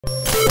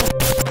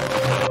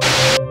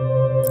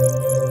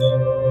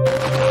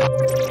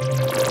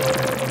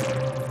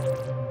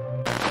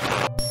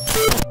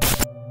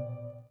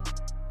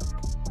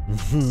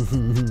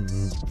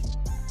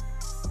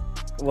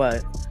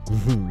What?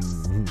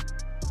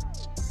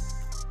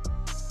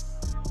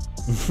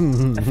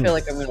 I feel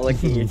like I'm gonna look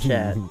at your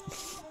chat.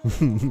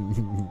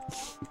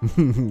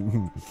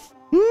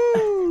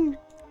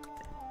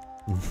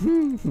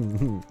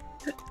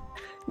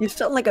 You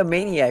sound like a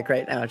maniac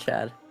right now,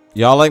 Chad.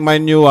 Y'all like my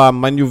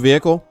new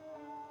vehicle?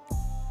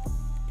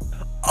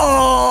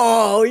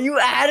 Oh, you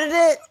added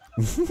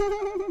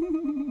it?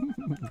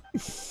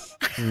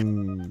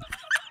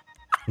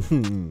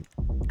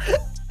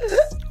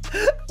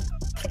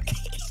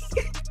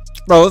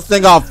 Bro, this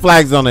thing got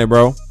flags on it,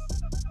 bro.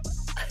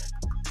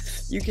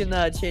 You can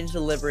change the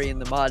livery in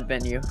the mod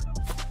menu.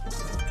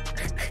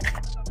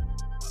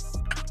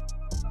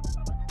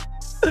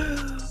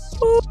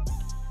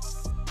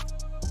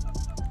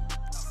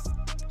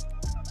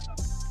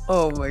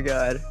 Oh my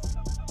god.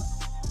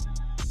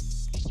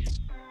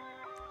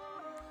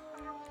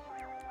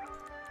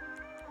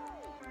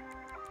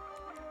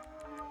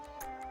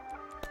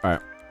 All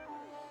right.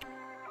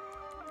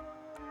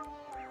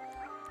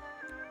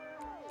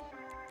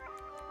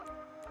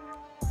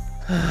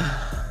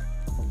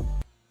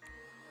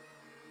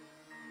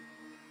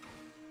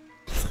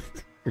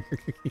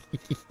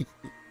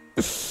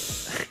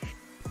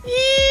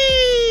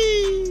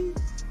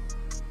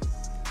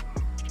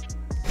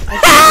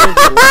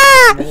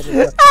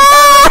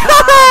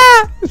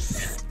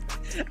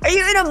 Are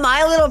you in a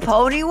My Little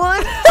Pony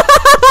one?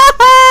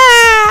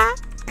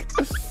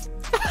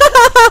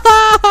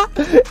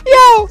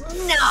 Yo!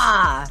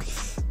 Nah!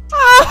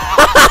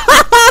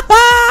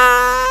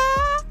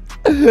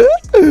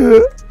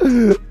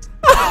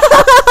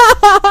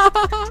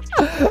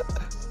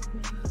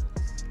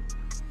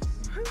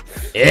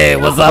 Hey,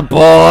 what's up,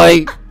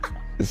 boy?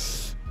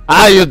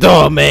 How you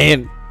doing,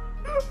 man?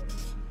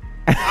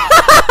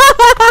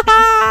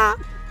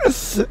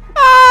 Is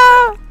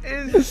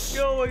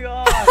going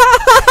on?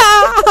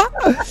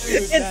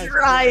 It's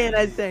Ryan,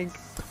 I think.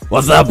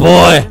 What's up,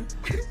 boy?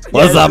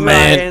 What's Yes, up,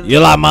 man? Ryan. You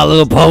like My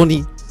Little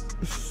Pony?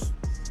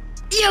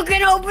 You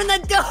can open the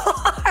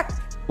door!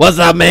 What's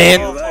up, man?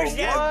 Oh,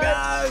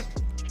 what?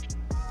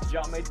 Did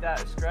y'all make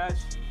that scratch?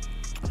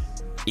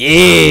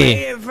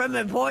 Yeah. From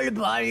the porta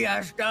potty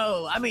I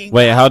stole. I mean,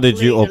 Wait, how did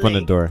you open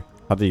the legally. door?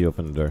 How did you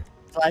open the door?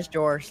 Slash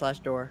door, slash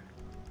door.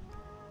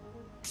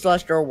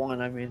 Slash door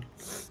one, I mean.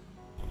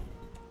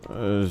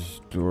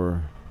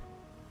 Door.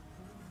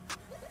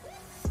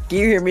 Can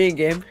you hear me in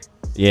game?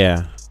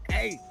 Yeah,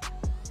 Hey,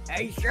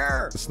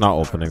 sure. it's not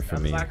opening for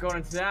me. Not going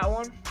into that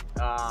one.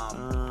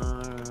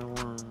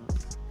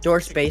 Door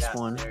Check space that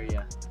one.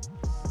 area.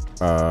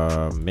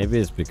 Maybe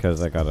it's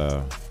because I got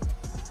a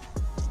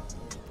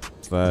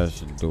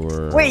slash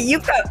door. Wait, you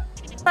got. I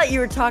thought you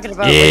were talking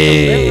about like Yeah.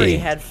 the livery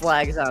had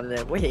flags on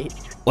it. Wait.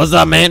 What's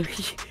up, man?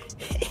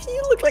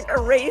 You look like a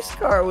race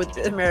car with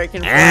the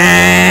American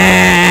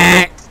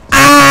flag.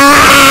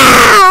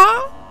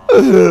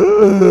 Did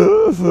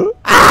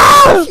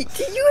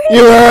you hit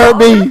You heard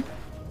the me,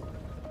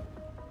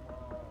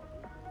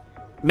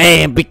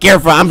 man. Be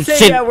careful. I'm Say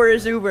shit. that where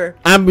is Uber?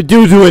 I'm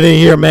doo-doo in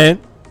here, man.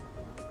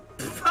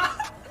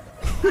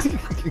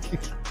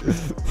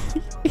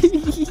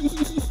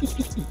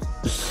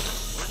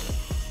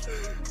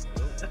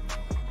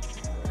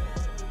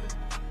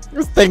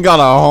 This thing got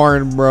a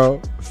horn,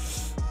 bro.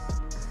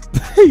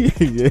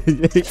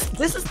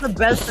 This is the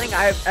best thing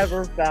I've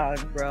ever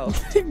found, bro.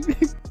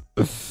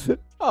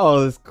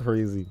 Oh, that's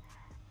crazy.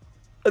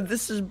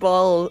 This is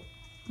bull,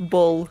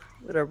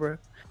 whatever.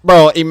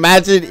 Bro,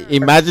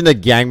 imagine a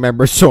gang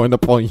member showing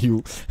up on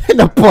you in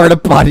a porta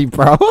potty,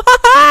 bro.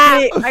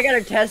 Hey, I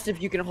gotta test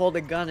if you can hold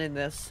a gun in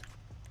this.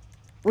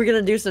 We're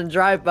gonna do some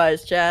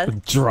drive-bys,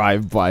 Chad.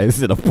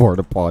 Drive-bys in a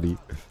porta potty.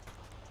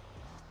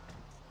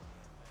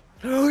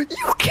 You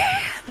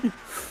can!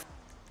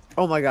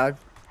 Oh my god.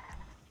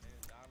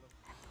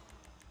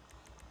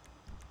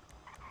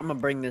 I'm gonna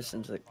bring this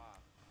into the...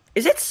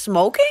 Is it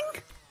smoking?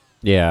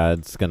 Yeah,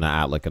 it's gonna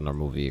act like a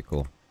normal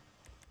vehicle.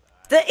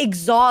 The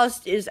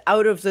exhaust is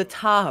out of the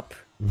top.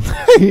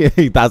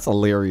 That's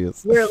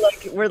hilarious. We're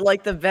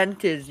like the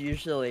vent is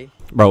usually.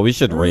 Bro, we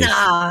should race.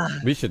 Nah.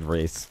 We should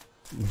race.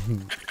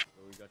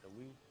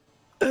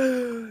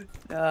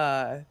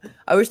 I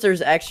wish there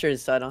was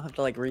extras so I don't have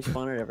to like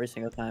respawn it every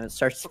single time it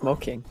starts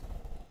smoking.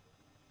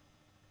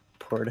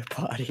 Porta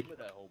potty.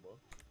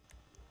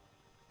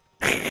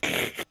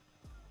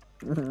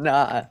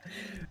 Nah,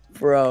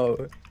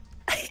 bro.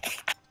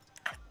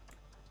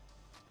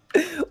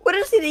 What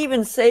does it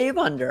even save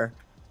under?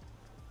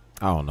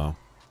 I don't know.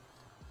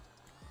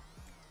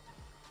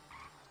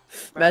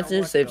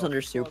 Imagine it saves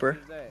under super.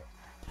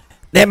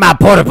 They're my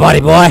porta potty,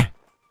 boy.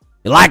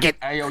 You like it?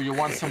 Hey, yo, you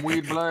want some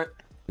weed, blood?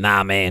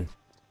 Nah, man.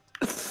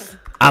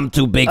 I'm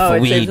too big Oh, for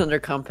it weed. saves under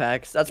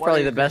compacts. That's What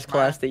probably is the best this,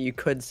 man? class that you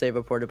could save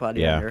a porta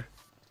potty Yeah. under.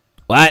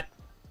 What?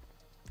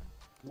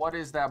 What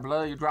is that,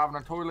 blood? You driving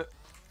a toilet?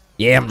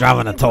 Yeah, I'm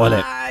driving a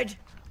toilet.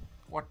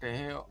 What the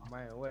hell?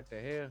 Man, what the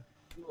hell?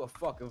 You a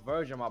fucking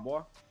virgin, my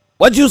boy.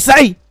 What'd you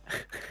say?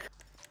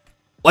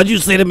 What'd you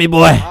say to me,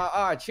 boy?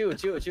 Chill.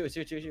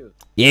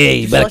 Yeah,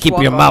 you better keep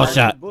your mouth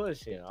shut.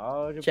 Bullshit.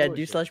 Chad,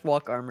 do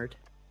 /walk armored.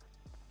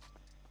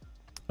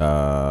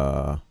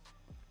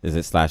 Is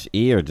it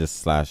 /E or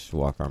just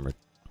 /walk armored?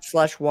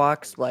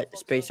 /walk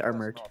space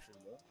armored.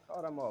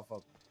 Call that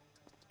motherfucker.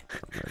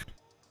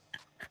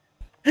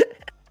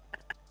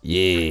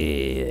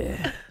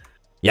 Yeah.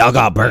 Y'all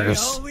got burgers.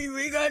 Homie,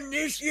 we got an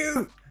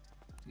issue.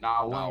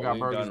 Nah, we ain't got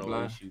burgers,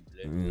 blood.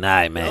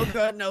 Nah,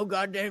 man. No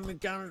goddamn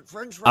McDonald's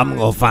French fries. I'm gonna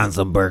go find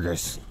some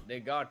burgers. They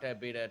got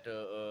that bit at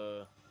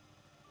the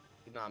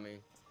you know what I mean.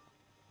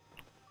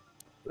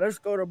 Let's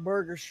go to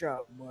burger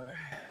shop, boy.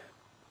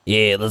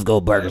 Yeah, let's go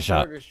burger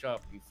shop. Burger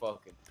shop, you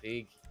fucking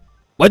pig.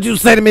 What'd you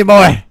say to me,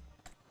 boy?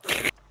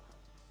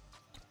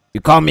 You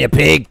call me a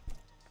pig?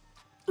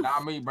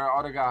 Not me, bro.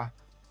 Other guy.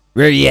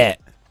 Where you at?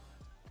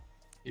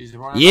 He's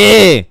running.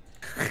 Yeah.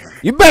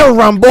 You better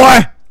run, boy.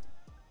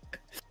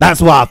 That's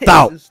what I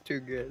thought. This is too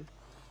good.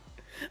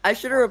 I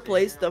should have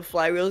replaced the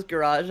Flywheel's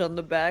garage on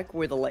the back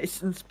with a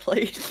license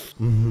plate.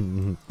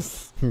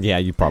 Yeah,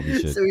 you probably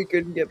should. So he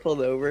couldn't get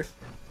pulled over.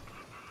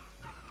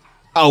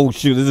 Oh,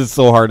 shoot. This is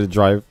so hard to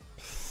drive.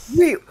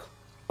 Wait,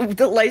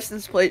 the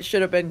license plate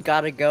should have been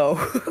gotta go.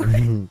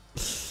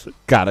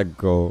 Gotta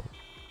go.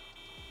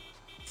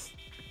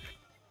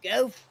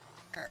 Go.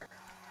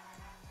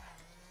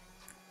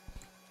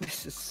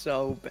 This is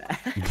so bad.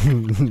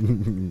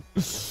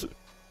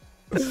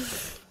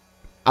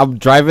 I'm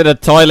driving a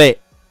toilet.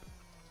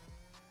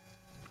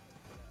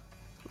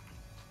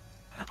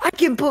 I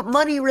can put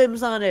money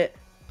rims on it.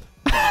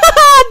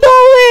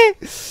 No way.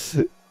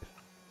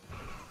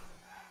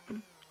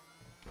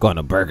 Going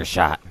to burger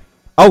shot.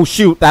 Oh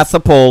shoot, that's a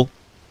pole.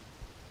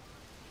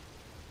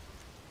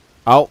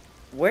 Oh.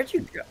 Where'd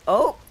you go?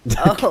 Oh,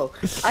 oh!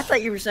 I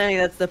thought you were saying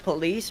that's the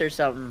police or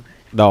something.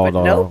 No, But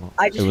no, nope, no.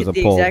 I just It was hit a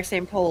the pole. exact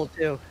same pole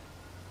too.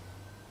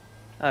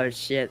 Oh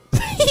shit!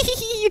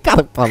 You got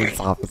a police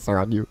officer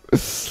on you.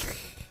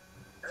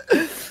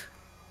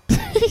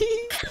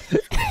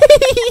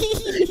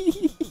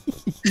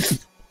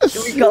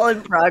 Can we call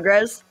in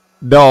progress?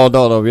 No,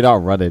 we're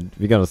not running.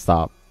 We're gonna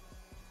stop.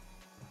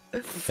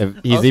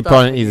 Is he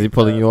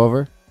pulling you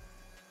over?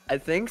 I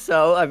think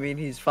so. I mean,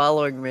 he's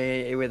following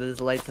me with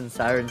his lights and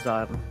sirens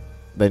on.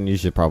 Then you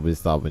should probably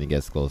stop when he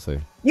gets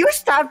closer. You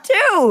stopped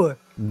too!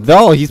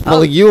 No, he's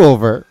pulling you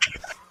over.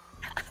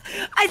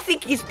 I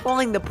think he's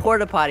pulling the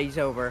porta potties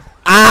over.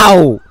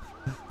 Ow!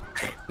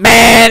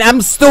 Man,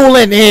 I'm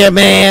stooling here,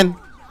 man.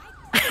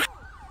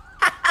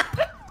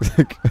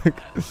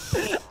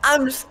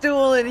 I'm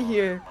stooling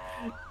here.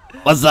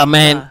 What's up,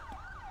 man?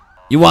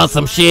 You want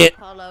some shit?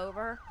 Pull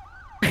over.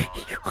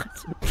 You want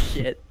some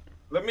shit?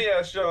 Let me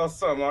ask y'all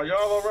something. Are y'all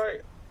all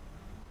right?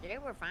 Yeah,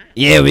 we're fine.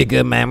 Yeah, we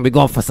good, man. We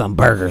going for some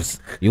burgers.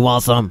 You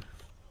want some?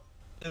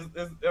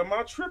 Am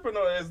I tripping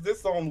or is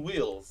this on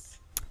wheels?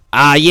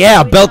 Yeah,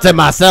 I built it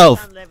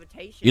myself.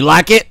 You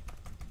like it?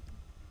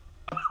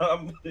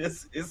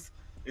 It's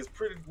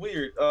pretty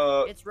weird.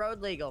 It's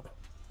road legal.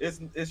 It's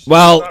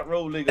Well, not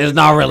road legal. It's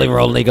not really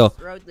road legal. It's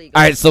road legal.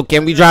 All right, so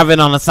can we drive it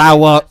on the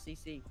sidewalk?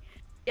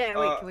 Yeah,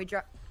 wait, can we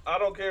drive? I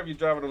don't care if you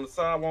drive it on the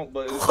sidewalk,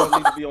 but it doesn't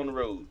need to be on the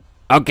road.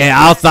 Okay,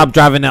 I'll stop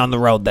driving it on the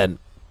road then.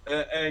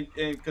 And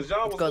because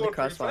y'all was going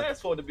pretty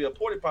fast for it to be a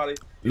porta potty.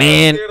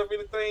 Man,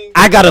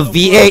 I got a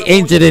V8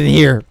 engine in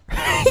here.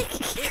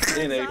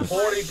 In a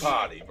porta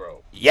potty,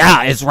 bro.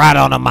 Yeah, it's right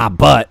on my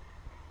butt.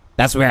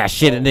 That's where I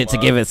shitted it to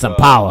give it some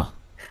power.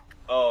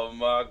 Oh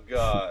my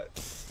god.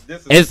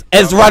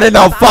 It's running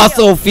on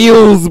fossil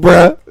fuels,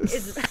 bruh.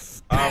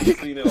 I've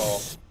seen it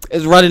all.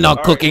 It's running on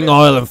cooking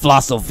oil and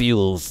fossil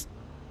fuels.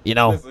 You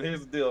know. Listen,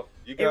 here's the deal.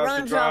 You It guys can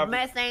runs drive. off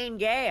methane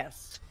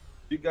gas.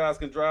 You guys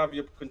can drive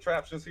your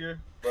contraptions here,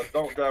 but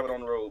don't drive it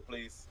on the road,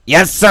 please.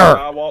 Yes, sir.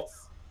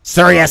 Sidewalks.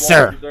 Sir, yes,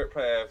 sir. Dirt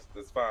paths.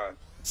 That's fine.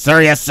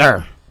 Sir, yes,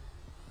 sir.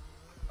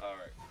 All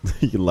right.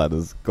 He let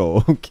us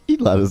go. He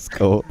let us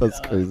go. That's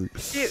crazy.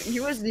 He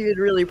wasn't even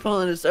really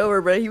pulling us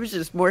over, but he was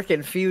just more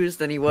confused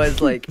than he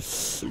was like.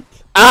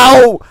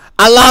 Ow!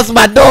 I lost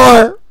my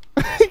door.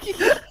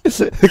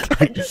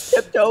 I just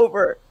tipped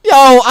over. Yo,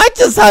 I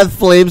just had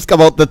flames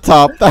come out the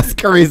top. That's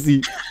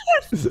crazy.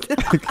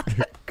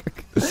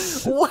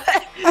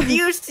 What? Do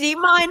you see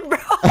mine, bro?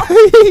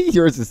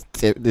 Yours is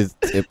tipping.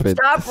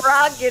 Stop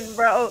rocking,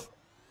 bro.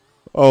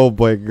 Oh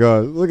my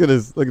god! Look at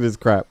this! Look at this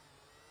crap.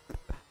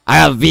 I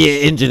have a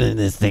V8 engine in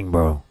this thing,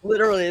 bro.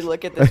 Literally,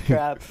 look at this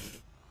crap.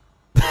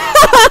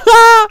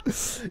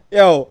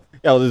 Yo,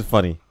 this is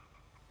funny.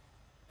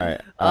 All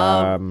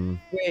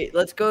right. Wait,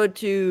 let's go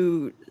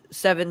to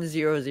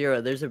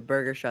 700. There's a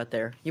burger shot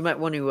there. You might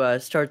want to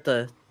start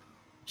the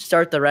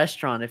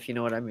restaurant if you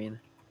know what I mean.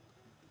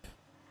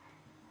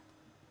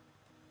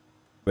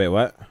 Wait,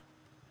 what?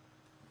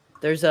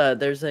 There's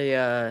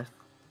a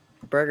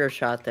burger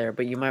shot there,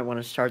 but you might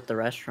want to start the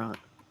restaurant.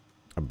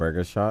 A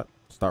burger shot?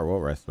 Start what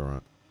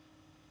restaurant?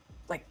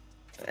 Like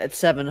at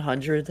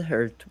 700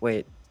 or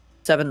wait,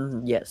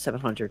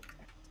 700.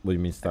 What do you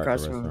mean start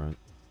Across the from- restaurant?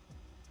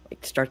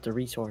 Like start the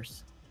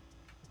resource.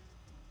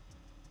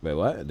 Wait,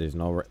 what? There's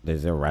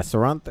a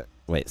restaurant there?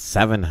 Wait,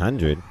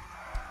 700?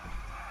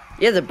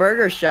 Yeah, the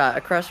burger shot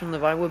across from the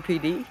Vinewood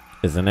PD.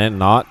 Isn't it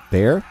not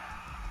there?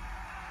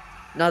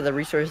 No, the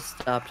resources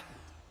stopped.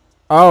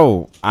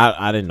 Oh,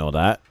 I didn't know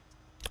that.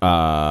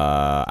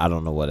 I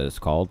don't know what it's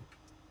called.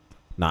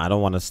 Nah, I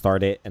don't want to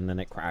start it and then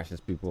it crashes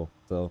people.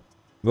 So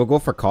we'll go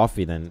for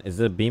coffee then. Is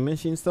the beam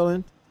machine still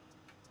in?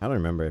 I don't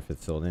remember if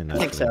it's still in. I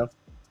think so.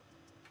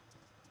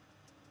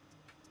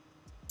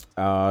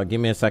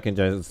 Give me a second,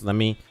 guys.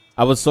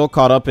 I was so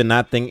caught up in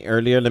that thing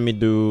earlier. Let me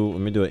do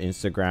an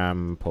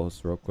Instagram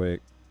post real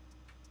quick.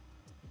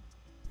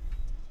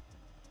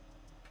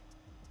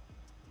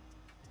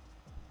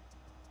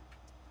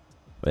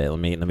 Wait,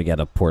 let me get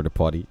a porta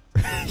potty.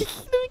 Let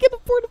me get a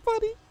porta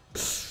potty.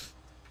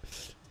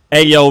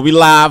 Hey yo, we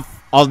live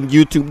on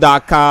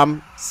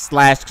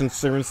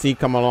youtube.com/Conservancy.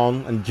 Come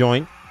along and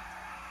join.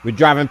 We're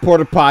driving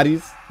porta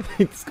potties.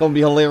 It's gonna be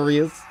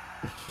hilarious.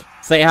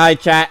 Say hi,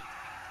 chat.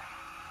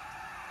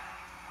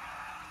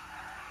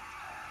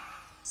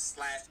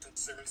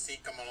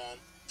 /Conservancy. Come along,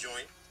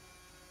 join.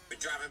 We're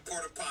driving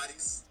porta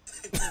potties.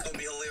 It's gonna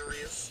be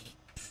hilarious.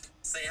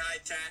 Say hi,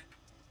 chat.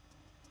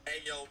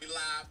 Hey yo, we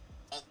live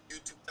on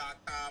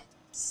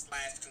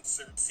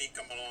youtube.com/Conservancy.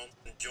 Come along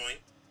and join.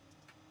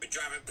 We're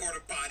driving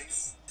porta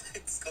potties.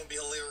 It's gonna be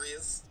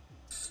hilarious.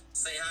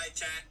 Say hi,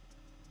 chat.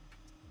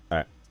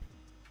 Alright.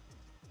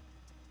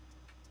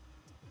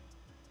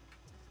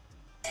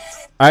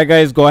 Alright,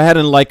 guys, go ahead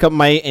and like up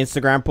my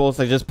Instagram post.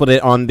 I just put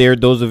it on there.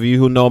 Those of you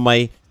who know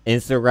my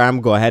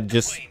Instagram, go ahead,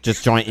 just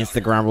join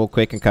Instagram real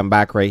quick and come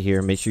back right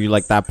here. Make sure you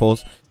like that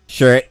post.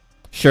 Share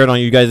it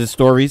on you guys'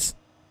 stories.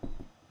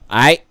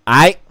 Alright,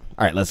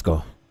 let's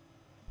go.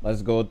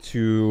 Let's go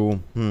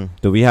to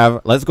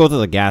let's go to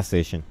the gas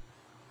station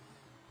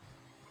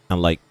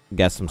and like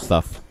get some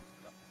stuff.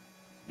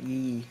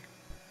 We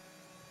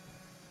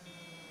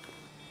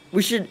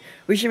should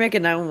make a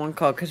 911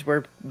 call because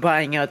we're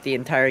buying out the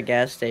entire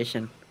gas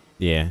station.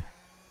 Yeah.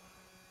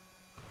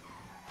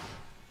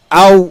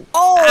 Oh!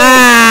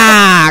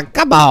 Ah!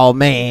 Come on,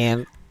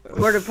 man.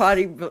 Porta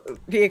potty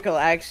vehicle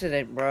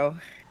accident, bro.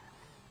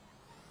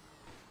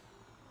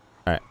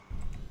 Alright.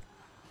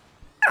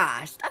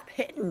 Ah, stop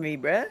hitting me,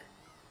 bro.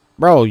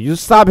 Bro, you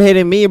stop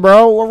hitting me,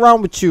 bro. What's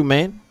wrong with you,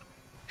 man?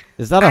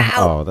 Is that a...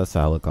 Ow. Oh, that's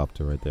a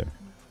helicopter right there.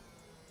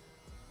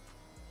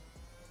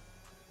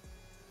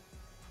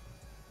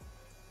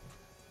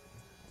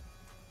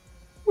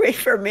 Wait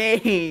for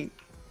me.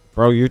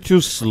 Bro, you're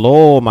too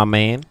slow, my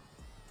man.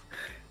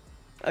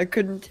 I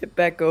couldn't tip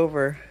back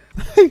over.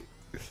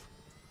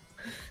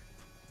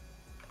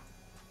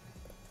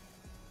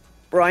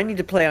 Bro, I need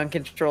to play on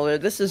controller.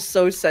 This is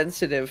so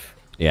sensitive.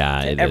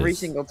 Yeah, it every is.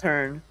 single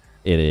turn.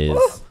 It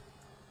is.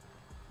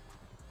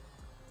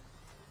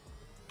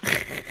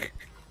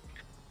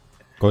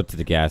 Go to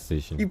the gas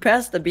station. You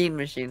passed the bean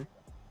machine.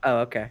 Oh,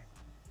 okay.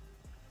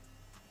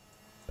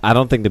 I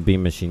don't think the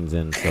beam machine's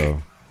in, so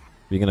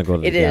we're gonna go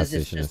to the gas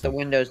station. It's just the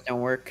windows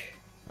don't work.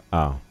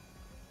 Oh.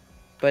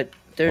 But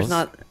there's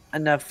not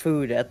enough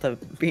food at the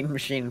bean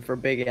machine for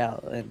Big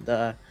Al.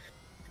 And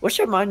what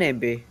should my name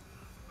be?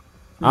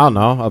 I don't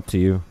know. Up to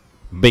you.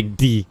 Big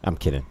D. I'm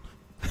kidding.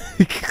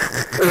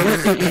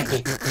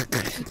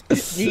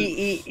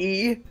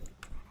 D-E-E?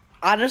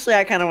 Honestly,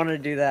 I kind of want to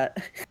do that.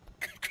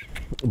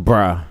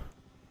 Bruh.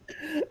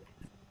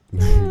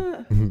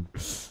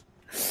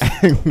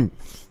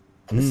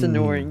 It's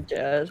annoying,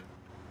 Chad.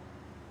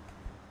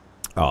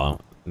 Oh,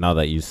 now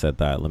that you said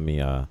that, let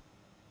me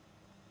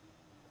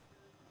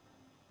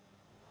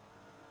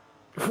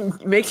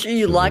Make sure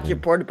you lock your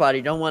porta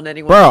potty. Don't want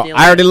anyone. Bro, stealing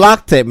I already it.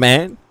 locked it,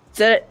 man.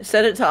 Set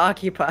it to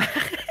occupy.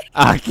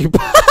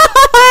 Occupy.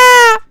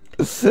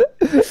 Set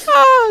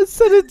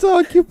it to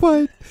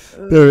occupied.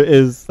 There it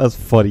is. That's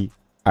funny.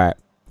 All right,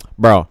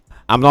 bro.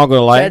 I'm not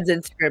gonna lie. Chad's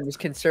Instagram is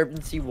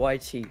Conservancy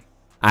YT.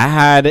 I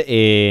had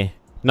a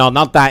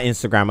not that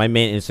Instagram. My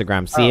main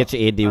Instagram.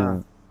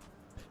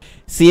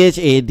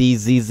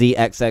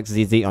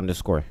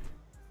 CHADZZXXZZ_.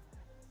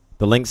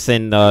 The link's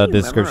in the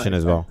description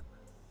as well.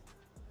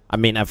 I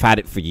mean, I've had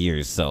it for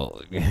years,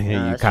 so you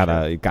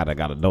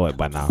gotta know it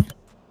by now.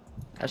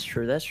 That's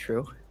true. That's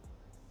true.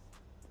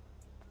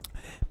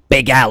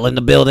 Big Al in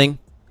the building,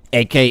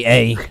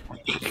 aka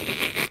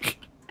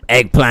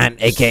Eggplant,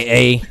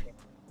 aka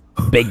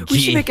Big G. We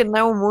should make a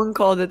 911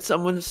 call that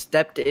someone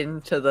stepped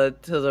into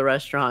the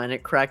restaurant and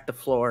it cracked the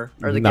floor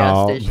or the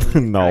gas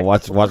station. No,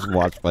 watch my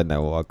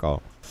 911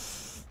 call.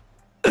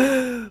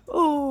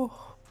 Oh.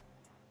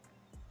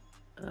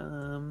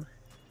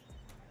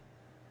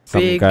 Some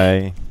Big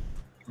guy.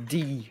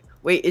 D.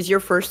 Wait, is your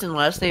first and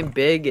last name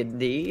Big and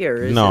D or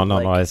is No, it no,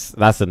 like... no.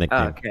 That's a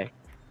nickname. Oh, okay.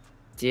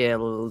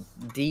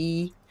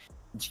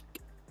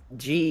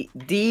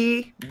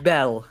 D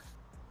Bell.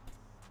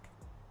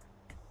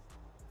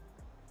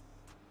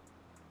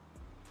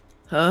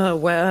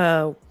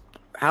 Well,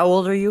 how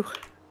old are you?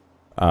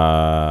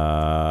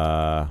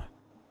 I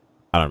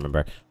don't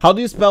remember. How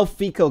do you spell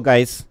fecal,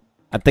 guys?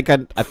 I think I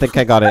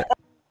got it.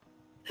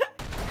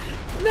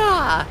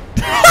 Nah.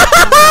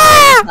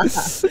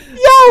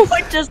 Yo,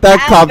 What just that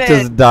cop happened?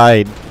 just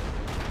died.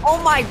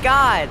 Oh my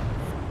god.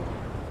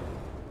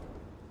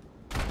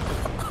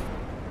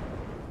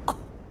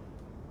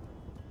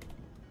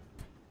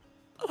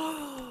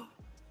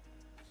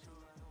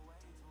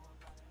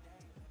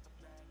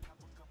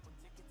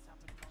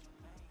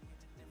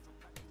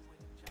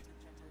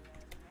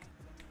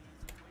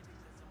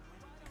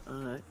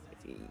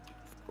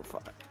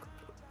 845.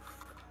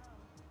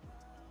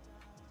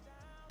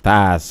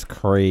 That's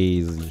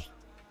crazy.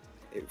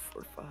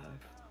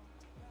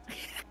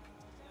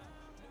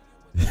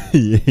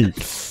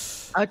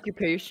 845.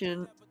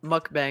 Occupation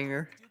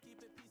mukbanger.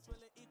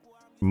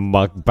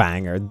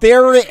 Mukbanger.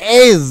 There it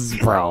is,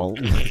 bro.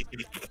 I'm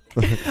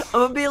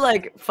gonna be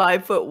like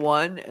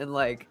 5'1" and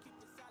like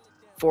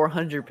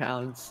 400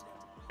 pounds.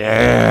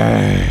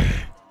 Yeah.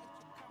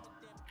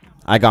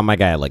 I got my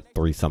guy at like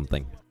 3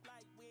 something.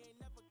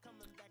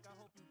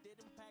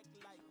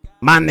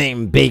 My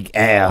name Big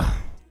L.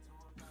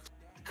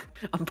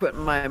 I'm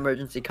putting my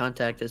emergency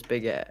contact as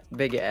Big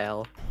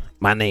Al.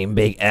 My name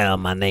Big L.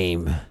 My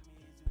name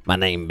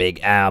Big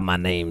Al. My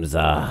name's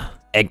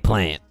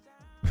Eggplant.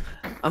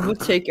 I'm gonna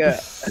take a.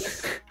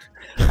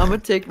 I'm gonna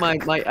take my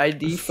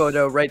ID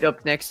photo right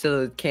up next to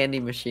the candy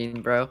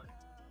machine, bro.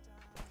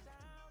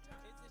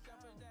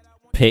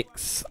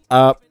 Picks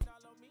up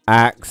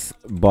Axe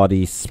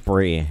body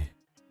spray.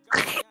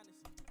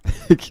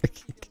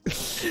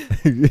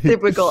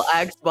 Typical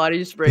Axe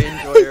body spray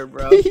enjoyer,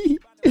 bro.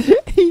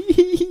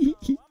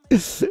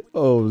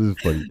 Oh, this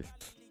is funny.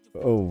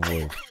 Oh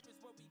boy.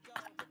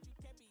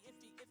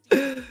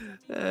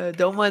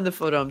 Don't mind the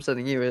photo I'm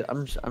sending you.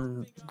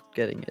 I'm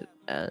getting it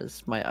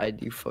as my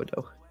ID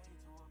photo.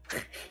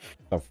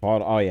 The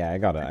photo. Oh yeah, I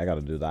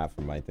gotta do that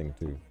for my thing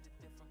too.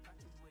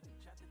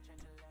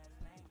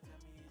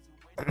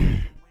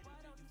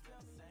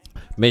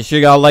 Make sure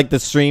y'all like the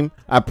stream.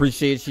 I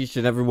appreciate each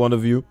and every one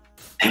of you.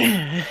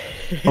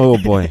 Oh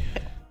boy.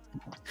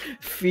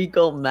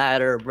 Fecal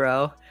matter,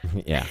 bro.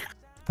 Yeah.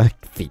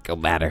 Fecal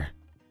matter.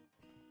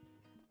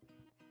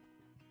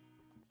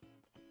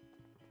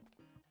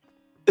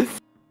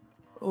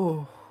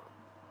 Oh.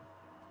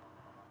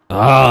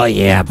 Oh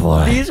yeah,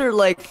 boy. These are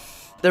like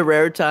the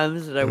rare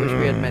times that I wish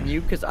we had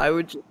menu, because I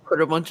would just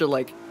put a bunch of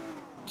like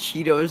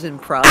Cheetos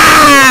and Proud.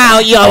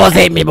 Ow! You almost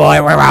ate me,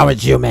 boy. Where wrong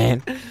with you,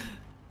 man?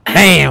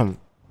 Damn.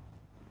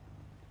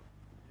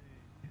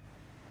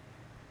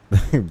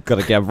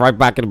 Gonna get right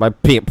back into my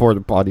porta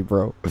potty,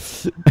 bro.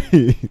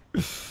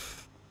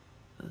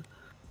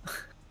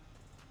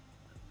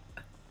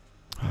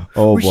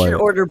 Oh we boy. should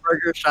order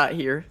burger shot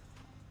here.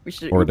 We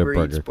should Order Uber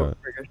burger Eats shot.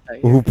 burger shot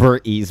here. Uber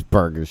Eats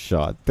burger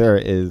shot. There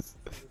it is.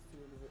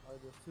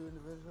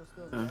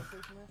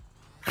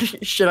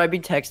 Should I be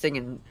texting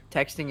and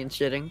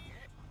shitting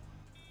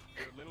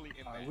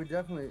We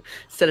definitely.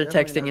 instead of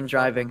texting and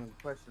driving?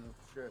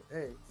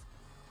 Hey.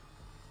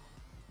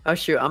 Oh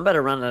shoot, I'm about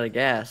to run out of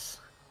gas.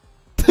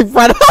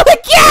 Run out of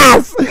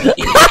gas!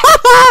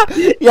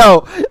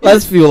 Yo,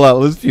 let's fuel up.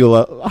 Let's fuel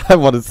up. I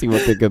want to see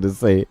what they're gonna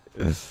say.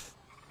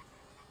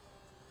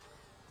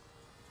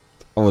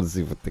 I want to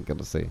see what they're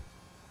gonna say.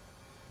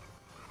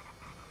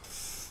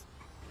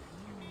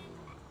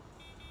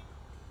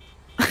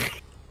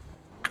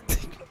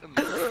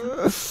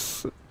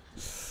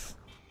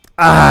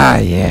 Ah,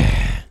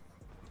 yeah.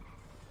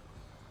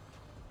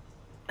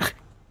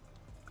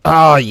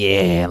 Oh,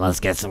 yeah. Let's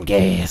get some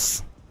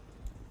gas.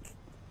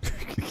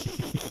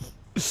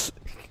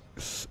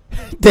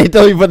 They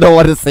don't even know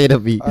what to say to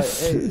me.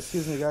 Hey,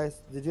 excuse me,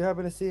 guys. Did you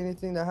happen to see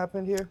anything that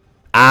happened here?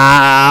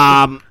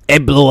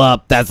 It blew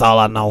up. That's all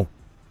I know.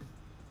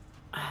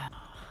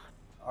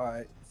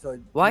 Alright, so.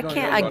 Why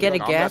can't I get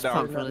a I'm gas not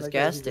down. pump from this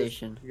gas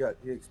station?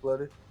 He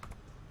exploded?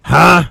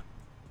 Huh?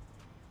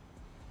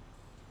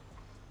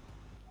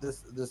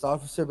 This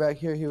officer back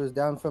here, he was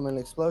down from an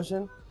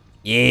explosion?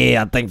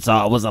 Yeah, I think so.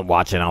 I wasn't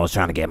watching. I was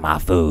trying to get my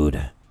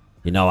food.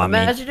 You know what I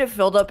mean? Imagine it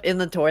filled up in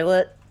the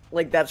toilet.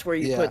 Like that's where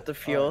you Yeah. put the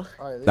fuel.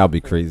 Alright, That'd be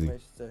crazy.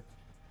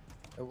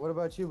 What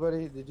about you,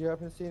 buddy? Did you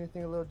happen to see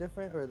anything a little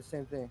different or the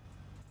same thing?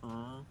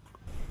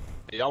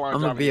 Y'all aren't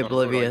I'm gonna driving be on the road,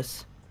 right?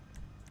 oblivious.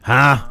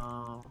 Huh?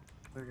 Oh,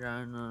 we're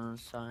driving on the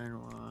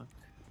sidewalk.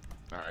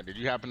 Alright, did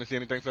you happen to see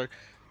anything, sir?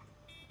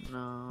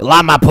 No.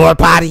 Like my porta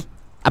potty?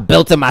 I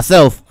built it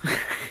myself.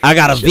 I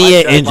got a Should I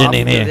V8 drive engine off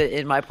in with here. it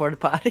in my porta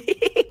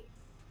potty.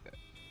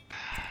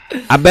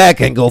 I bet I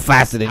can go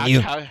faster than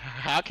you.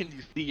 How can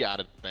you see out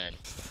of the thing?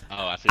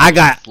 Oh, I see. I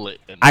got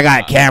slit in the I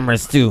got side.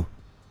 cameras too.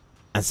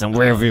 And some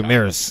rear view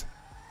mirrors.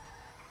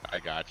 I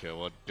got you.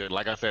 Well, dude,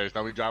 like I said,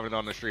 don't be driving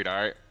on the street,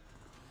 alright?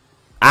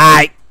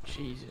 Alright.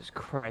 Jesus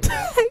Christ.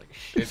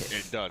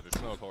 It does. It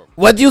smells horrible.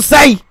 What'd you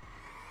say?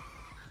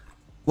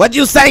 What'd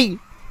you say?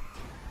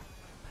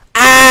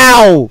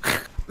 Ow!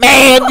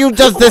 Man, you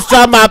just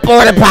destroyed my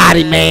porta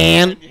potty,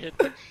 man.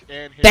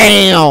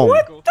 Damn.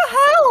 What the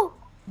hell?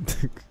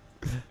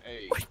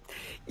 Hey,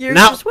 You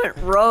Now- just went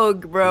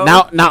rogue, bro.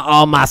 Now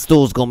all my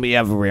stools gonna be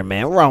everywhere,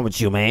 man. What's wrong with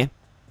you, man?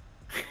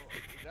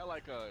 they're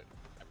like a.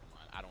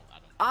 I don't.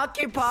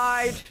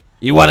 Occupied.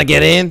 You wanna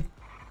get in?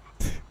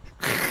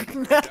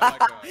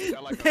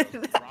 They're like a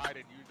ride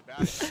and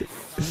use the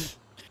bathroom.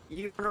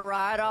 You gonna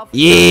ride off?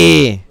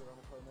 Yeah.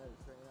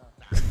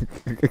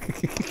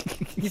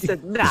 He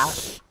said, nah.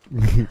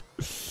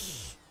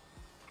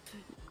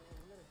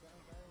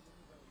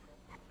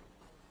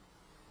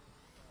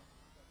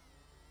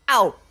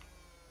 Ow.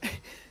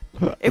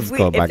 If Let's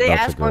go back they down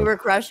to ask why growth. we're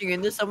crashing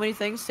into so many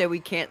things, say we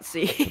can't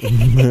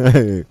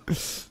see.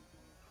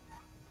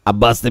 I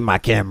busted my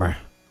camera.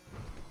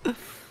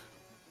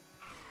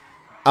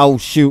 Oh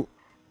shoot.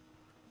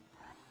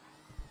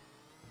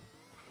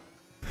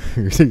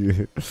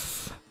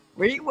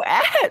 Where you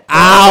at?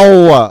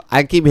 Ow!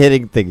 I keep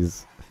hitting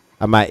things.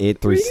 I'm at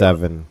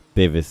 837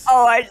 Davis.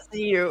 Oh, I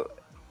see you.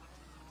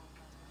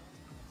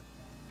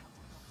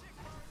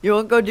 You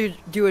won't go do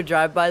a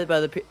drive-by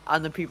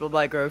on the people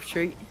by Grove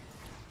Street?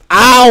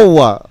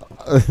 Ow!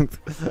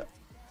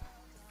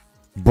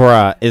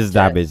 Bruh, it's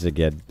damage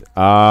again.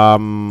 I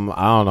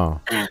don't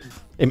know.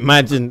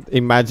 Imagine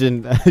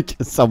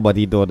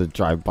somebody doing a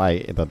drive-by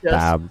in a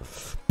damn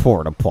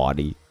porta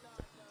potty.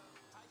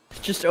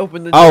 Just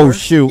open the door. Oh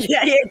shoot!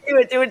 Yeah,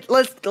 do it.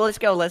 Let's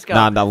go.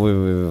 Nah,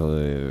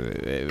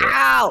 wait.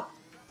 Ow!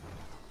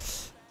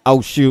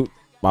 Oh shoot!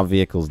 My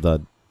vehicle's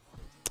done.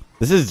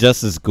 This is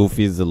just as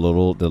goofy as the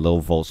little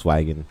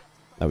Volkswagen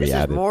that we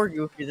added. This is more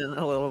goofy than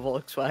the little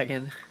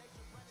Volkswagen.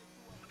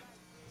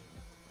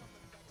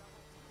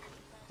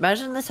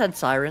 Imagine this had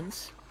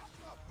sirens.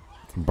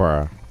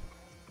 Bruh.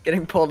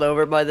 Getting pulled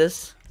over by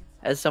this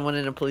as someone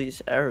in a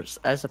police or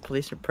as a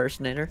police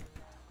impersonator.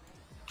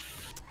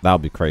 That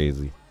would be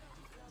crazy.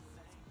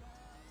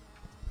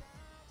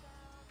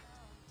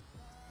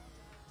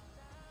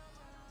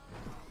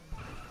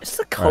 Is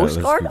the All right,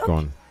 Coast Guard keep up?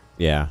 going.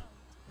 Yeah.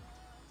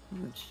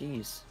 Oh,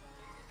 jeez.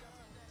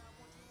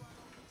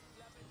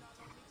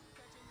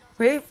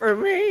 Wait for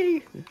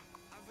me.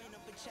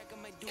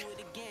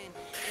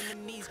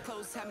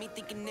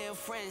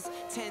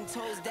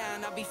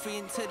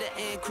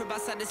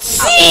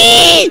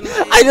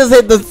 I just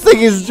hit the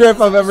sickest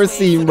drip I've ever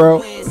seen,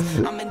 bro.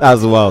 That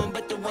was well.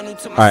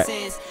 Alright.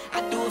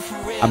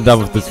 I'm done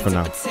with this for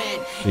now.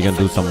 We're gonna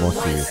do something more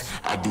serious.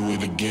 I do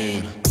it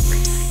again.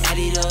 Add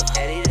it up.